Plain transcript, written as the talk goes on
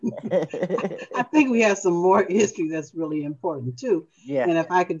I think we have some more history that's really important too. Yeah. And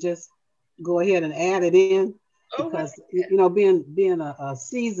if I could just go ahead and add it in, Oh, go because ahead. being a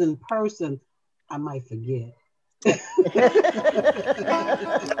seasoned person, I might forget.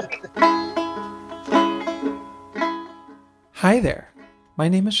 Hi there. My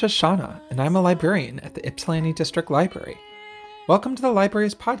name is Shoshana, and I'm a librarian at the Ypsilanti District Library. Welcome to the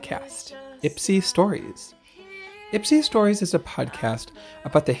library's podcast, Ipsy Stories. Ipsy Stories is a podcast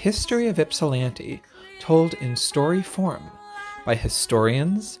about the history of Ypsilanti told in story form by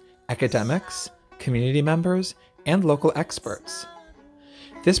historians, academics, community members, and local experts.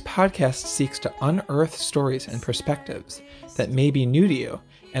 This podcast seeks to unearth stories and perspectives that may be new to you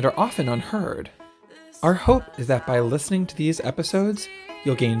and are often unheard. Our hope is that by listening to these episodes,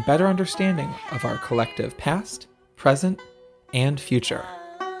 you'll gain better understanding of our collective past, present, and future.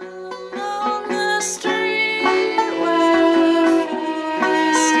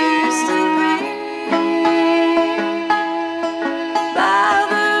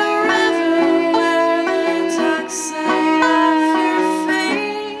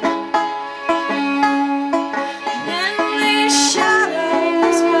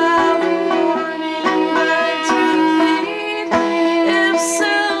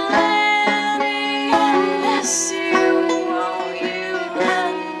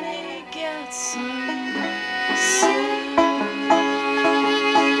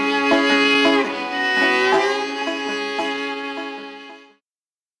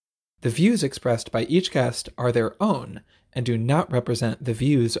 The views expressed by each guest are their own and do not represent the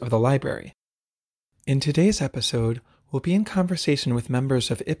views of the library. In today's episode, we'll be in conversation with members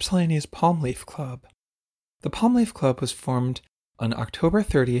of Ypsilanti's Palm Leaf Club. The Palm Leaf Club was formed on October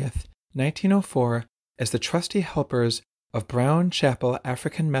 30th, 1904 as the trustee helpers of Brown Chapel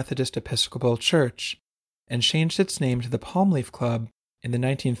African Methodist Episcopal Church and changed its name to the Palm Leaf Club in the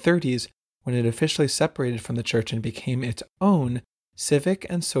 1930s when it officially separated from the church and became its own civic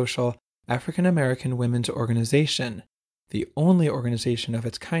and social African American women's organization, the only organization of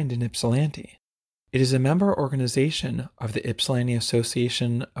its kind in Ypsilanti. It is a member organization of the Ypsilanti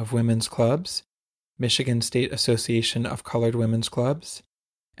Association of Women's Clubs, Michigan State Association of Colored Women's Clubs,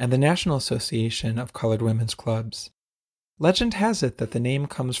 and the National Association of Colored Women's Clubs. Legend has it that the name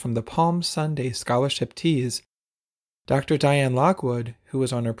comes from the Palm Sunday scholarship teas. Dr. Diane Logwood, who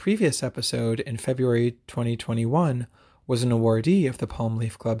was on our previous episode in February 2021, was an awardee of the Palm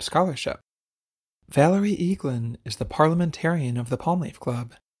Leaf Club Scholarship. Valerie Eaglin is the parliamentarian of the Palm Leaf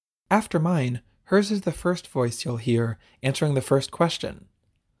Club. After mine, hers is the first voice you'll hear answering the first question.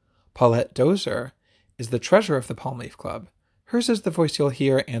 Paulette Dozer is the treasurer of the Palm Leaf Club. Hers is the voice you'll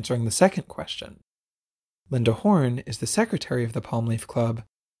hear answering the second question. Linda Horn is the secretary of the Palm Leaf Club.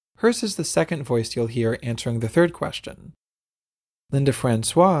 Hers is the second voice you'll hear answering the third question. Linda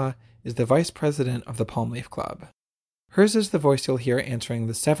Francois is the vice president of the Palm Leaf Club. Hers is the voice you'll hear answering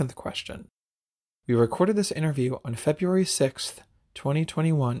the seventh question. We recorded this interview on February 6th,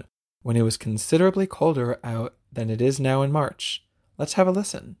 2021, when it was considerably colder out than it is now in March. Let's have a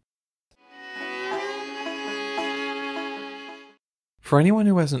listen. For anyone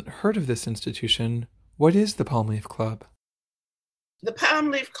who hasn't heard of this institution, what is the Palm Leaf Club? The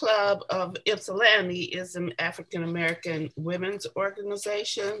Palm Leaf Club of Ypsilanti is an African American women's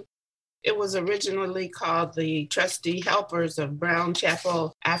organization. It was originally called the Trustee Helpers of Brown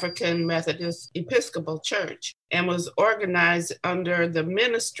Chapel African Methodist Episcopal Church and was organized under the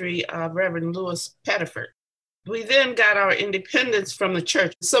ministry of Reverend Louis Pettiford. We then got our independence from the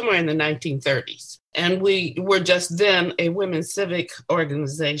church somewhere in the 1930s, and we were just then a women's civic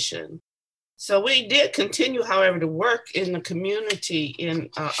organization. So we did continue, however, to work in the community in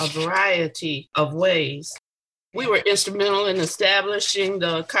a variety of ways. We were instrumental in establishing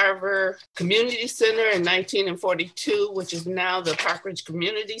the Carver Community Center in 1942, which is now the Park Ridge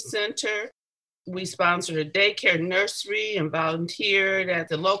Community Center. We sponsored a daycare nursery and volunteered at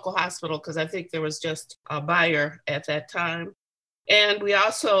the local hospital because I think there was just a buyer at that time. And we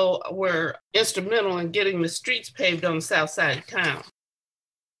also were instrumental in getting the streets paved on the south side of town.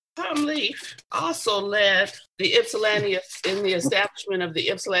 Palm Leaf also led the Ypsilanti in the establishment of the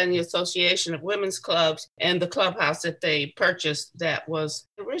Ypsilanti Association of Women's Clubs and the clubhouse that they purchased that was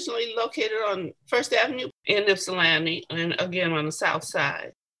originally located on First Avenue in Ypsilanti and again on the south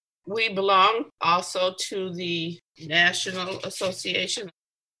side. We belong also to the National Association.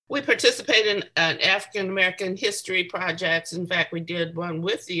 We participate in African American history projects. In fact, we did one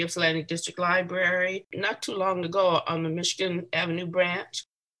with the Ypsilanti District Library not too long ago on the Michigan Avenue branch.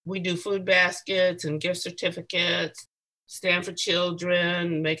 We do food baskets and gift certificates, Stand for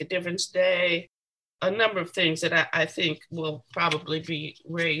Children, Make a Difference Day. a number of things that I think will probably be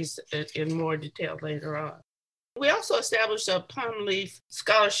raised in more detail later on. We also established a Palm Leaf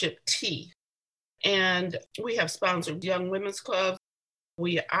Scholarship Tea, and we have sponsored Young Women's Club.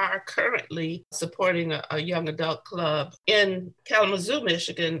 We are currently supporting a young adult club in Kalamazoo,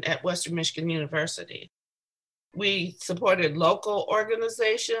 Michigan at Western Michigan University. We supported local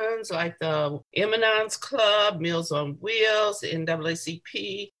organizations like the Eminence Club, Meals on Wheels, the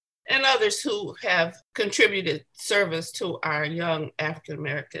NAACP, and others who have contributed service to our young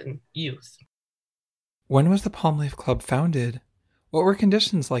African-American youth. When was the Palm Leaf Club founded? What were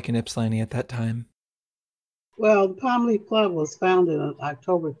conditions like in Ypsilanti at that time? Well, the Palm Leaf Club was founded on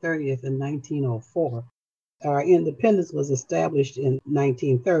October 30th in 1904. Our independence was established in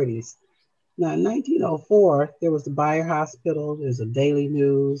 1930s. Now, in 1904, there was the Bayer Hospital, there's a Daily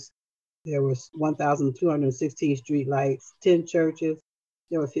News, there was 1,216 street lights, 10 churches,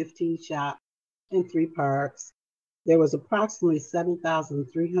 there were 15 shops, and 3 parks. There was approximately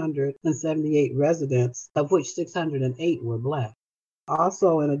 7,378 residents, of which 608 were Black.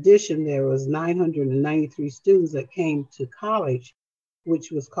 Also, in addition, there was 993 students that came to college,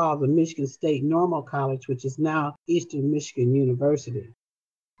 which was called the Michigan State Normal College, which is now Eastern Michigan University.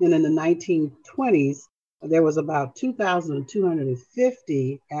 And in the 1920s, there was about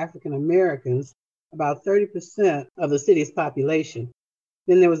 2,250 African Americans, about 30% of the city's population.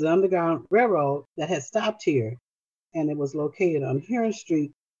 Then there was the Underground Railroad that had stopped here, and it was located on Heron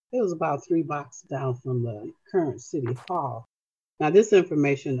Street. It was about 3 blocks down from the current city hall. Now, this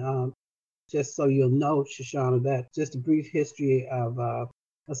information, just so you'll know, Shoshana, that just a brief history of a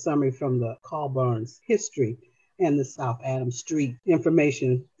summary from the Colburn's history and the South Adams Street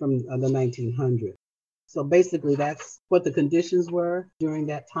information from the 1900s. So basically, that's what the conditions were during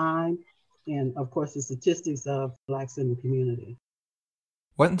that time, and of course, the statistics of Blacks in the community.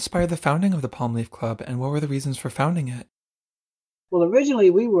 What inspired the founding of the Palm Leaf Club, and what were the reasons for founding it? Well,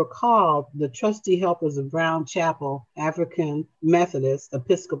 originally we were called the Trustee Helpers of Brown Chapel African Methodist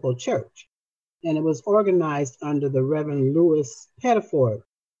Episcopal Church, and it was organized under the Reverend Louis Pettiford,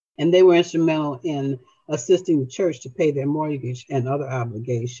 and they were instrumental in assisting the church to pay their mortgage and other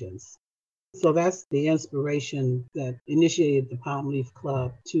obligations. So that's the inspiration that initiated the Palm Leaf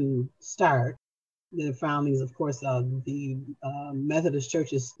Club to start. The foundings, of course, the Methodist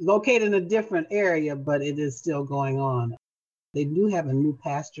Church is located in a different area, but it is still going on. They do have a new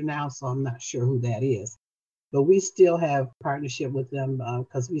pastor now, so I'm not sure who that is. But we still have partnership with them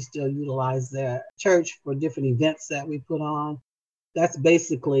because we still utilize their church for different events that we put on. That's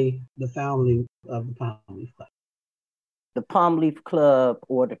basically the founding of the Palm Leaf Club. The Palm Leaf Club,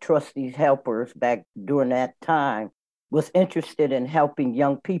 or the Trustees Helpers back during that time, was interested in helping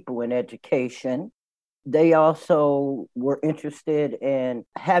young people in education. They also were interested in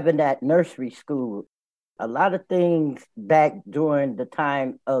having that nursery school. A lot of things back during the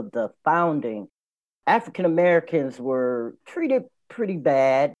time of the founding, African Americans were treated pretty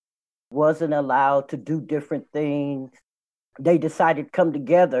bad, wasn't allowed to do different things. They decided to come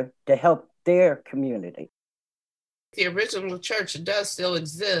together to help their community. The original church does still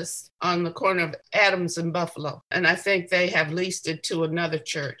exist on the corner of Adams and Buffalo. And I think they have leased it to another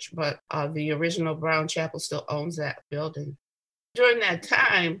church, but the original Brown Chapel still owns that building. During that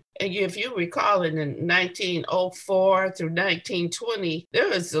time, and if you recall, in 1904 through 1920, there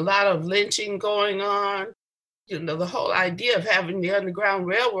was a lot of lynching going on. You know, the whole idea of having the Underground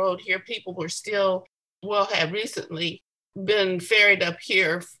Railroad here, people were still, had recently been ferried up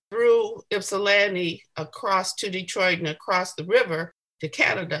here through Ypsilanti across to Detroit and across the river to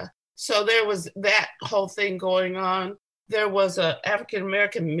Canada. So there was that whole thing going on. There was an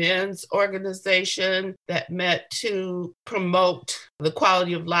African-American men's organization that met to promote the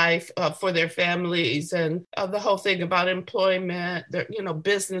quality of life for their families and the whole thing about employment,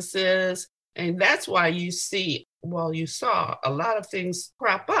 businesses. And that's why you saw a lot of things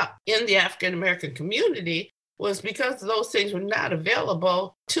crop up in the African-American community, was because those things were not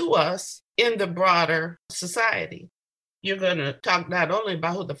available to us in the broader society. You're going to talk not only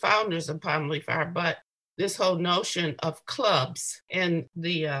about who the founders of Palm Leaf are, but this whole notion of clubs. And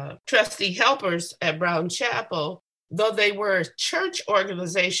the trustee helpers at Brown Chapel, though they were a church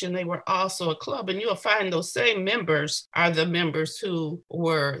organization, they were also a club. And you'll find those same members are the members who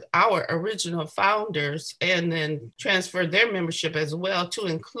were our original founders and then transferred their membership as well to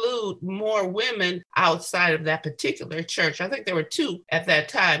include more women outside of that particular church. I think there were 2 at that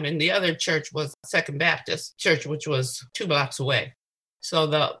time, and the other church was Second Baptist Church, which was 2 blocks away. So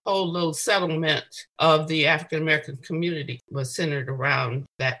the whole little settlement of the African-American community was centered around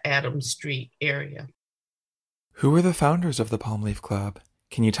that Adams Street area. Who were the founders of the Palm Leaf Club?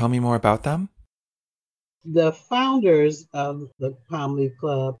 Can you tell me more about them? The founders of the Palm Leaf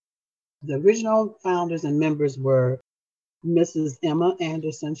Club, the original founders and members were Mrs. Emma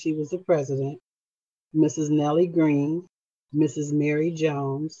Anderson, she was the president, Mrs. Nellie Green, Mrs. Mary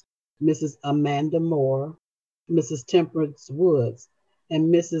Jones, Mrs. Amanda Moore, Mrs. Temperance Woods,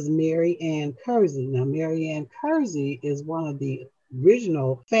 and Mrs. Mary Ann Kersey. Now, Mary Ann Kersey is one of the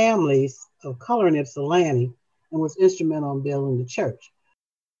original families of color in Ypsilanti and was instrumental in building the church.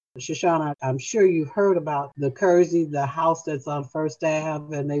 Shoshana, I'm sure you've heard about the Kersey, the house that's on First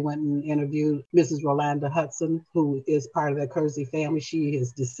Ave, and they went and interviewed Mrs. Rolanda Hudson, who is part of the Kersey family. She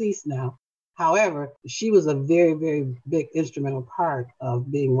is deceased now. However, she was a very, very big instrumental part of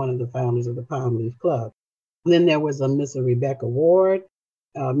being one of the founders of the Palm Leaf Club. And then there was a Miss Rebecca Ward,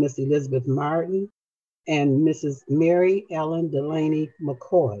 Miss Elizabeth Martin, and Mrs. Mary Ellen Delaney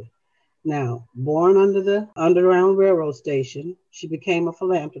McCoy. Now, born under the Underground Railroad station, she became a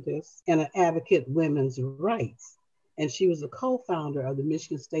philanthropist and an advocate of women's rights. And she was a co-founder of the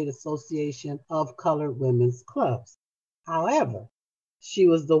Michigan State Association of Colored Women's Clubs. However, she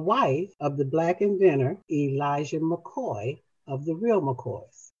was the wife of the Black inventor, Elijah McCoy, of the Real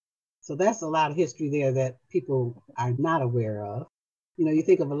McCoys. So that's a lot of history there that people are not aware of. You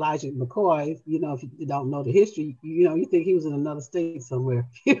think of Elijah McCoy, if you don't know the history, you think he was in another state somewhere,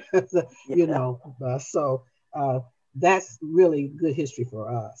 so that's really good history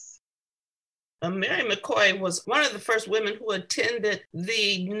for us. Mary McCoy was one of the first women who attended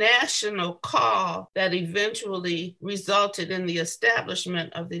the national call that eventually resulted in the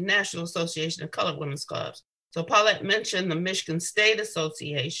establishment of the National Association of Colored Women's Clubs. So Paulette mentioned the Michigan State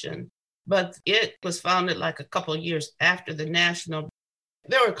Association, but it was founded like a couple of years after the national.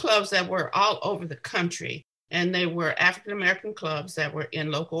 There were clubs that were all over the country, and they were African-American clubs that were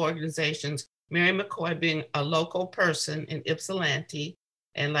in local organizations, Mary McCoy being a local person in Ypsilanti,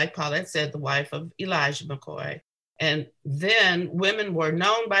 and like Paulette said, the wife of Elijah McCoy. And then women were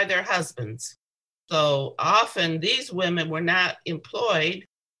known by their husbands. So often these women were not employed,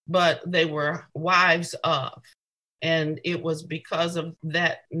 but they were wives of. And it was because of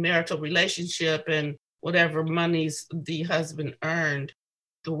that marital relationship and whatever monies the husband earned,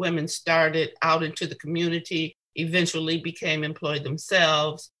 the women started out into the community, eventually became employed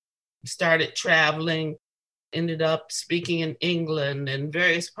themselves, started traveling, ended up speaking in England and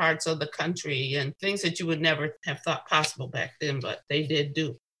various parts of the country, and things that you would never have thought possible back then, but they did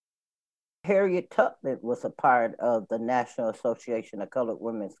do. Harriet Tubman was a part of the National Association of Colored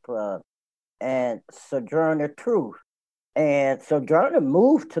Women's Club, and Sojourner Truth. And Sojourner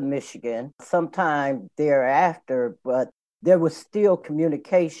moved to Michigan sometime thereafter, but there was still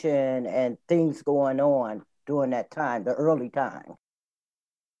communication and things going on during that time, the early time.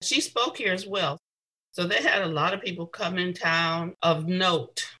 She spoke here as well. So they had a lot of people come in town of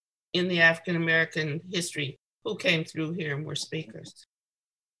note in the African-American history who came through here and were speakers.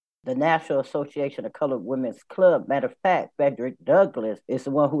 The National Association of Colored Women's Club, matter of fact, Frederick Douglass is the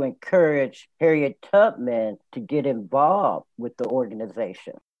one who encouraged Harriet Tubman to get involved with the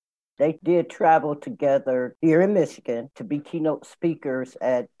organization. They did travel together here in Michigan to be keynote speakers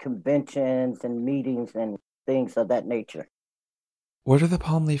at conventions and meetings and things of that nature. What are the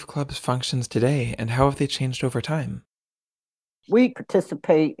Palm Leaf Club's functions today, and how have they changed over time? We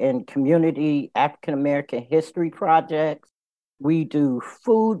participate in community African American history projects. We do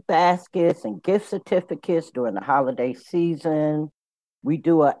food baskets and gift certificates during the holiday season. We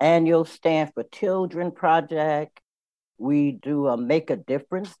do an annual Stand for Children project. We do a Make a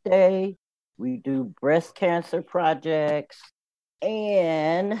Difference Day. We do breast cancer projects.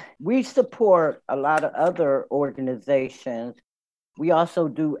 And we support a lot of other organizations. We also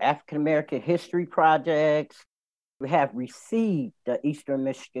do African American history projects. We have received the Eastern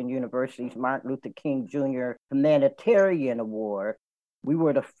Michigan University's Martin Luther King Jr. Humanitarian Award. We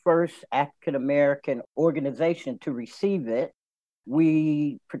were the first African American organization to receive it.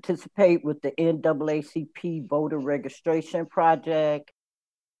 We participate with the NAACP Voter Registration Project.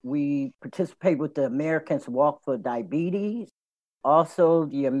 We participate with the Americans Walk for Diabetes, also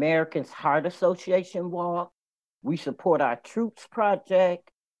the Americans Heart Association Walk. We support our Troops Project,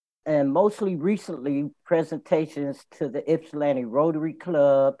 and mostly recently presentations to the Ypsilanti Rotary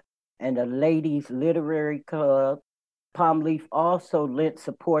Club and the Ladies Literary Club. Palm Leaf also lent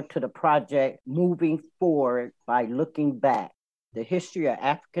support to the project Moving Forward by Looking Back, the history of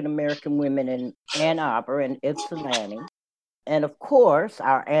African American women in Ann Arbor and Ypsilanti. And of course,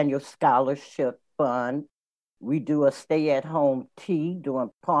 our annual scholarship fund. We do a stay-at-home tea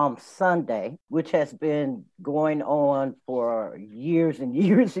during Palm Sunday, which has been going on for years and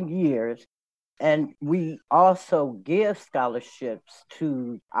years and years. And we also give scholarships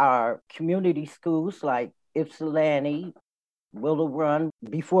to our community schools like Ypsilanti, Willow Run,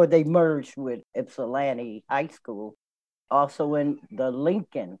 before they merged with Ypsilanti High School, also in the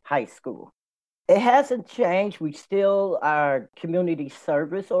Lincoln High School. It hasn't changed. We still are a community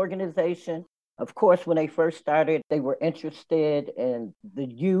service organization. Of course, when they first started, they were interested in the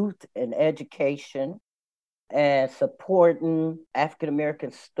youth and education and supporting African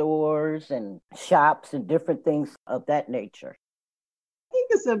American stores and shops and different things of that nature. I think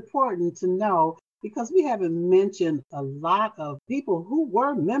it's important to know, because we haven't mentioned a lot of people who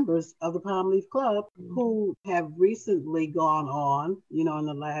were members of the Palm Leaf Club who have recently gone on, in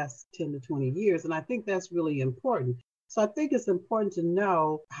the last 10 to 20 years. And I think that's really important. So I think it's important to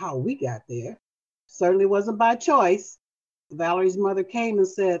know how we got there. Certainly wasn't by choice. Valerie's mother came and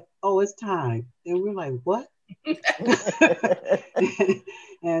said, "Oh, it's time." And we're like, "What?"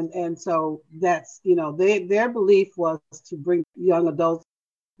 and so that's, their belief was to bring young adults.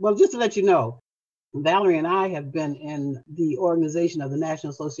 Well, just to let you know, Valerie and I have been in the organization of the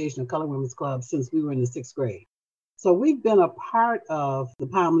National Association of Colored Women's Clubs since we were in the 6th grade. So we've been a part of the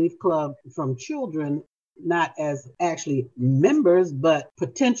Palm Leaf Club from children, not as actually members, but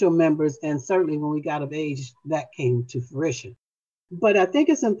potential members. And certainly when we got of age, that came to fruition. But I think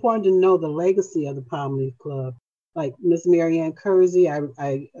it's important to know the legacy of the Palm Leaf Club. Like Miss Marianne Kersey,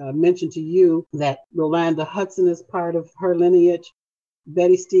 I mentioned to you that Rolanda Hudson is part of her lineage.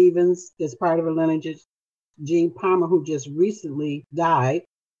 Betty Stevens is part of her lineage. Jean Palmer, who just recently died,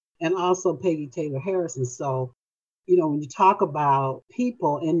 and also Peggy Taylor Harrison. So, when you talk about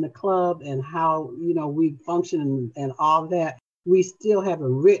people in the club and how, we function and all that, we still have a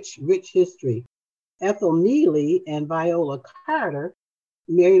rich, rich history. Ethel Neely and Viola Carter,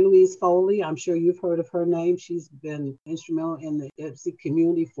 Mary Louise Foley, I'm sure you've heard of her name. She's been instrumental in the Ypsi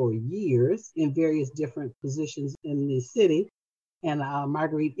community for years in various different positions in the city. And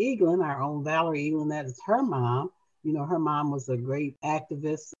Marguerite Eaglin, our own Valerie Eaglin, that is her mom. Her mom was a great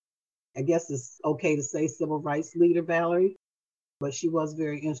activist. I guess it's okay to say civil rights leader, Valerie, but she was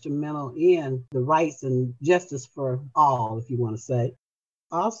very instrumental in the rights and justice for all, if you want to say.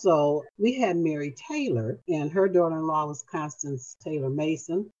 Also, we had Mary Taylor, and her daughter-in-law was Constance Taylor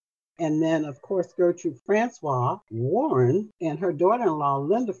Mason. And then, of course, Gertrude Francois Warren and her daughter-in-law,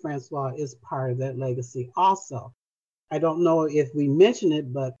 Linda Francois, is part of that legacy also. I don't know if we mentioned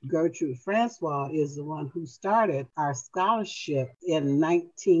it, but Gertrude Francois is the one who started our scholarship in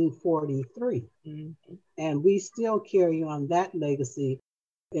 1943. Mm-hmm. And we still carry on that legacy.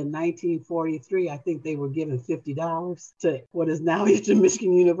 In 1943, I think they were given $50 to what is now Eastern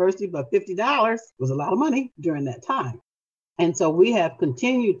Michigan University, but $50 was a lot of money during that time. And so we have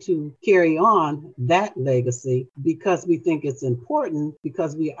continued to carry on that legacy because we think it's important,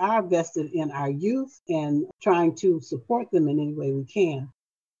 because we are vested in our youth and trying to support them in any way we can.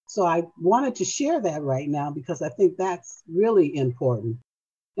 So I wanted to share that right now because I think that's really important.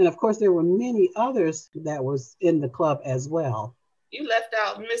 And of course, there were many others that was in the club as well. You left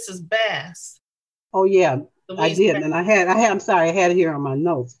out Mrs. Bass. Oh, yeah, I did. And I had it here on my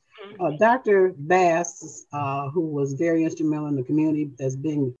notes. Dr. Bass, who was very instrumental in the community as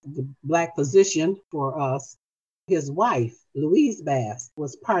being the Black physician for us, his wife, Louise Bass,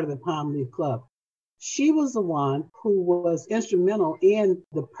 was part of the Palm Leaf Club. She was the one who was instrumental in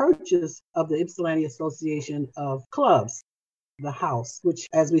the purchase of the Ypsilanti Association of Clubs, the house, which,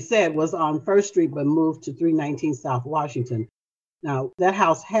 as we said, was on 1st Street, but moved to 319 South Washington. Now, that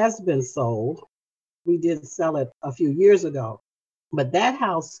house has been sold. We did sell it a few years ago. But that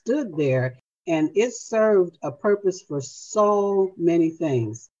house stood there and it served a purpose for so many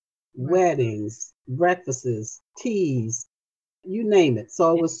things. Right. Weddings, breakfasts, teas, you name it.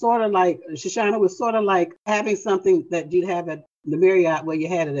 So it was sort of like, Shoshana, was sort of like having something that you'd have at the Marriott where you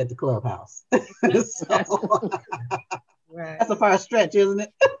had it at the clubhouse. Right. That's a far stretch, isn't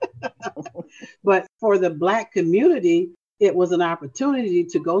it? But for the Black community, it was an opportunity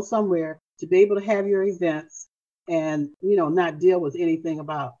to go somewhere, to be able to have your events, and, not deal with anything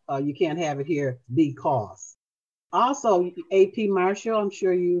about you can't have it here because. Also, A.P. Marshall, I'm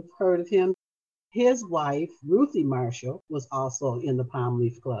sure you've heard of him. His wife, Ruthie Marshall, was also in the Palm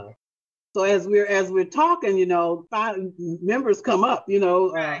Leaf Club. So as we're talking, 5 members come up,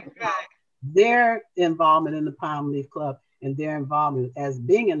 right. Their involvement in the Palm Leaf Club and their involvement as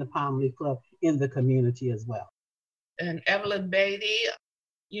being in the Palm Leaf Club in the community as well. And Evelyn Beatty,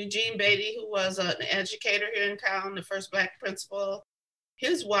 Eugene Beatty, who was an educator here in town, the first Black principal,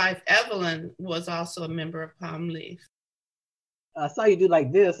 his wife, Evelyn, was also a member of Palm Leaf. I saw you do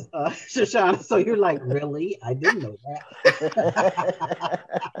like this, Shoshana, so you're like, really? I didn't know that.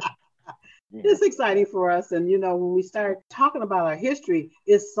 It's exciting for us. And, when we start talking about our history,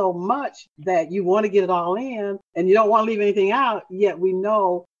 it's so much that you want to get it all in and you don't want to leave anything out. Yet we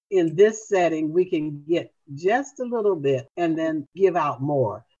know in this setting, we can get just a little bit and then give out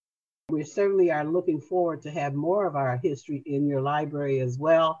more. We certainly are looking forward to have more of our history in your library as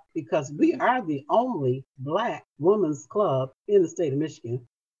well, because we are the only Black women's club in the state of Michigan.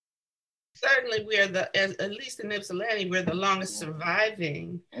 Certainly, we are at least in Ypsilanti, we're the longest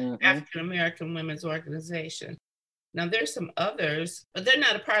surviving African-American women's organization. Now, there's some others, but they're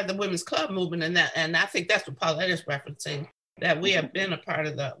not a part of the women's club movement. And I think that's what Paulette is referencing, that we have been a part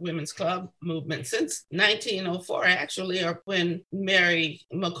of the women's club movement since 1904, actually, or when Mary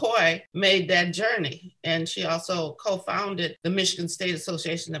McCoy made that journey. And she also co-founded the Michigan State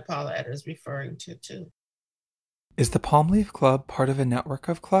Association that Paulette is referring to, too. Is the Palm Leaf Club part of a network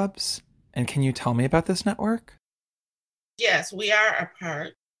of clubs? And can you tell me about this network? Yes, we are a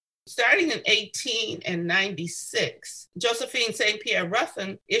part. Starting in 1896, Josephine St. Pierre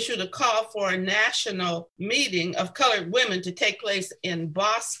Ruffin issued a call for a national meeting of colored women to take place in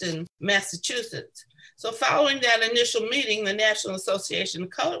Boston, Massachusetts. So following that initial meeting, the National Association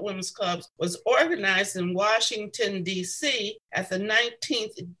of Colored Women's Clubs was organized in Washington, D.C. at the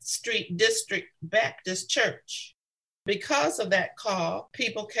 19th Street District Baptist Church. Because of that call,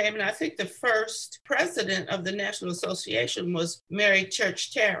 people came, and I think the first president of the National Association was Mary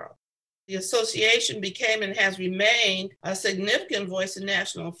Church Terrell. The association became and has remained a significant voice in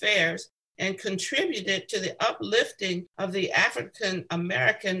national affairs and contributed to the uplifting of the African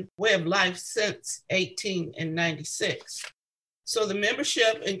American way of life since 1896. So the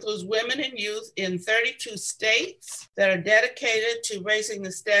membership includes women and youth in 32 states that are dedicated to raising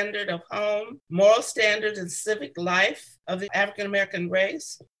the standard of home, moral standards, and civic life of the African American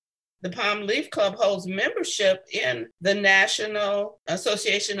race. The Palm Leaf Club holds membership in the National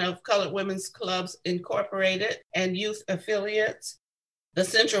Association of Colored Women's Clubs Incorporated and youth affiliates, the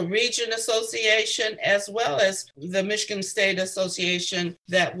Central Region Association, as well as the Michigan State Association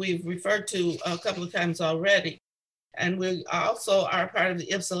that we've referred to a couple of times already. And we also are part of the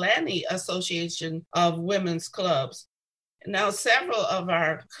Ypsilanti Association of Women's Clubs. Now, several of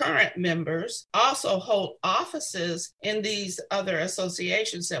our current members also hold offices in these other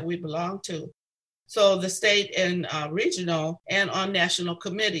associations that we belong to. So the state and regional and on national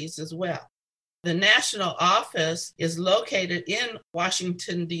committees as well. The national office is located in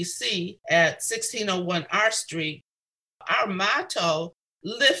Washington, D.C. at 1601 R Street. Our motto,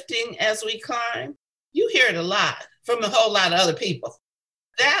 lifting as we climb, you hear it a lot from a whole lot of other people.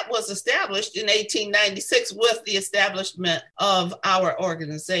 That was established in 1896 with the establishment of our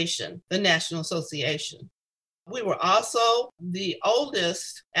organization, the National Association. We were also the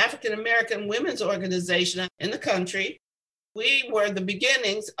oldest African American women's organization in the country. We were the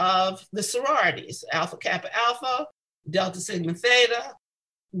beginnings of the sororities, Alpha Kappa Alpha, Delta Sigma Theta.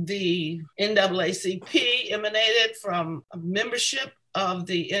 The NAACP emanated from a membership of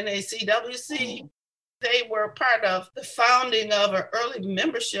the NACWC. They were part of the founding of an early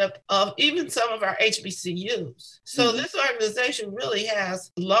membership of even some of our HBCUs. So this organization really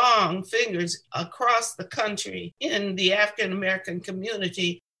has long fingers across the country in the African American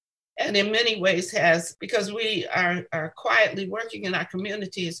community, and in many ways has, because we are quietly working in our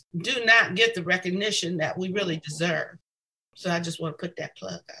communities, do not get the recognition that we really deserve. So I just want to put that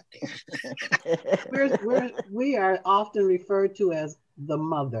plug out there. We are often referred to as the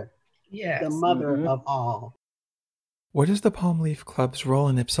mother. Yes. The mother of all. What is the Palm Leaf Club's role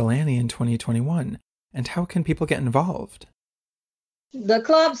in Ypsilanti in 2021, and how can people get involved? The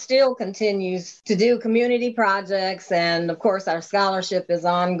club still continues to do community projects, and of course our scholarship is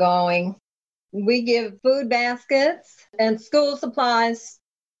ongoing. We give food baskets and school supplies.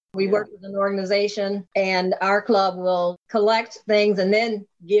 We work with an organization, and our club will collect things and then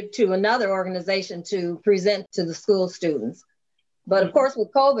give to another organization to present to the school students. But of course,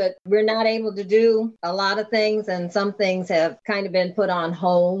 with COVID, we're not able to do a lot of things, and some things have kind of been put on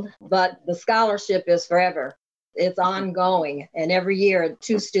hold, but the scholarship is forever. It's ongoing, and every year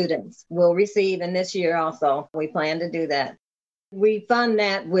 2 students will receive, and this year also, we plan to do that. We fund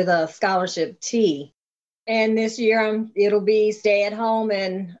that with a scholarship T, and this year it'll be stay at home,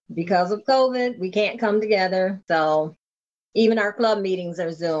 and because of COVID, we can't come together, so even our club meetings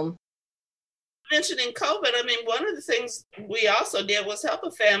are Zoom. Mentioning COVID, I mean, one of the things we also did was help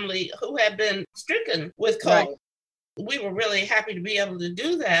a family who had been stricken with COVID. Right. We were really happy to be able to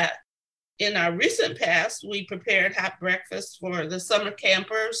do that. In our recent past, we prepared hot breakfast for the summer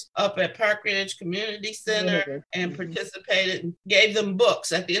campers up at Park Ridge Community Center and participated and gave them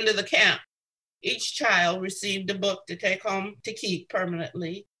books at the end of the camp. Each child received a book to take home to keep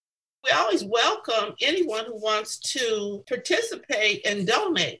permanently. We always welcome anyone who wants to participate and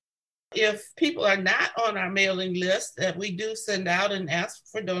donate. If people are not on our mailing list that we do send out and ask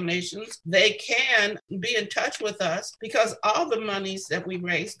for donations, they can be in touch with us because all the monies that we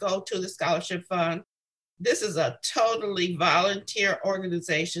raise go to the scholarship fund. This is a totally volunteer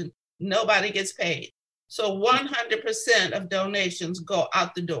organization. Nobody gets paid. So 100% of donations go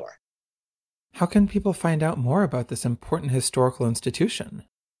out the door. How can people find out more about this important historical institution?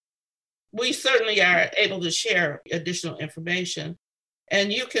 We certainly are able to share additional information.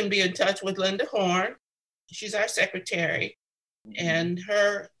 And you can be in touch with Linda Horn. She's our secretary. And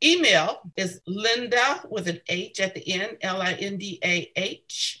her email is Linda with an H at the end,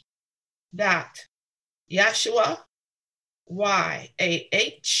 LINDAH .Yahshua,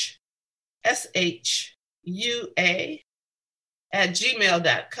 YAHSHUA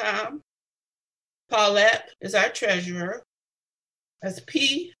 @gmail.com. Paulette is our treasurer. That's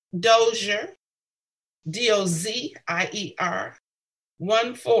P. Dozier, DOZIER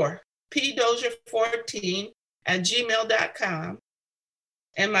 14, P. Dozier 14 @gmail.com.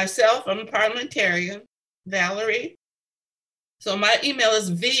 And myself, I'm a parliamentarian, Valerie. So my email is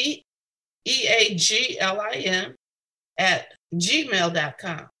VEAGLIN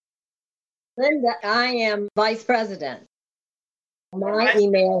 @gmail.com. Linda, I am vice president. My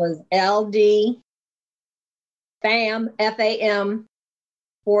email is LDFAM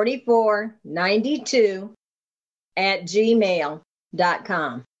 4492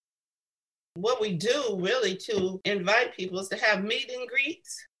 @gmail.com. What we do really to invite people is to have meet and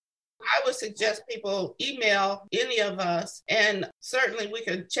greets. I would suggest people email any of us, and certainly we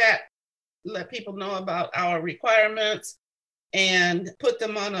could chat, let people know about our requirements, and put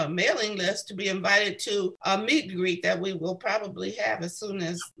them on a mailing list to be invited to a meet and greet that we will probably have as soon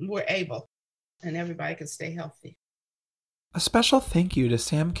as we're able, and everybody can stay healthy. A special thank you to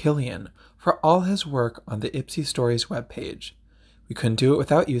Sam Killian for all his work on the Ipsy Stories webpage. We couldn't do it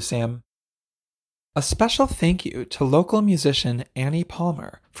without you, Sam. A special thank you to local musician Annie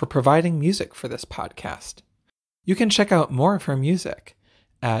Palmer for providing music for this podcast. You can check out more of her music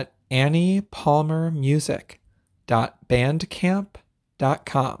at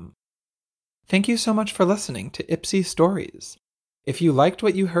anniepalmermusic.bandcamp.com. Thank you so much for listening to Ipsy Stories. If you liked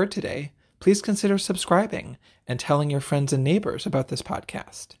what you heard today, please consider subscribing and telling your friends and neighbors about this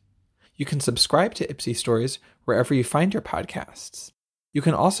podcast. You can subscribe to Ipsy Stories wherever you find your podcasts. You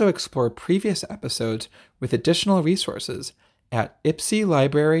can also explore previous episodes with additional resources at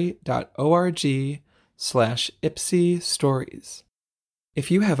ipsylibrary.org/Ipsy Stories. If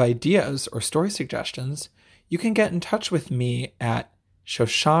you have ideas or story suggestions, you can get in touch with me at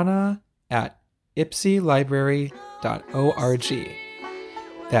shoshana@ipsylibrary.org.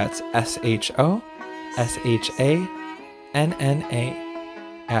 That's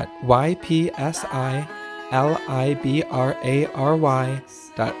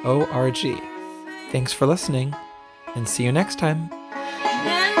Thanks for listening, and see you next time.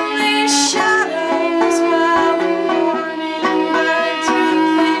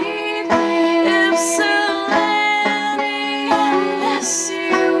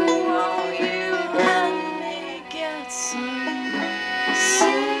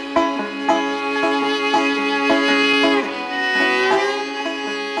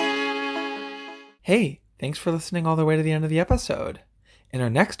 Hey, thanks for listening all the way to the end of the episode. In our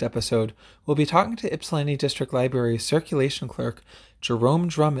next episode, we'll be talking to Ypsilanti District Library circulation clerk Jerome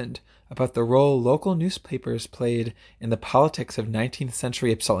Drummond about the role local newspapers played in the politics of 19th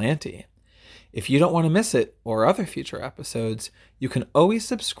century Ypsilanti. If you don't want to miss it or other future episodes, you can always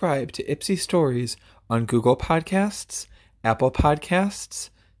subscribe to Ipsy Stories on Google Podcasts, Apple Podcasts,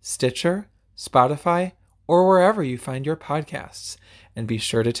 Stitcher, Spotify, or wherever you find your podcasts. And be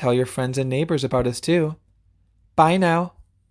sure to tell your friends and neighbors about us too. Bye now.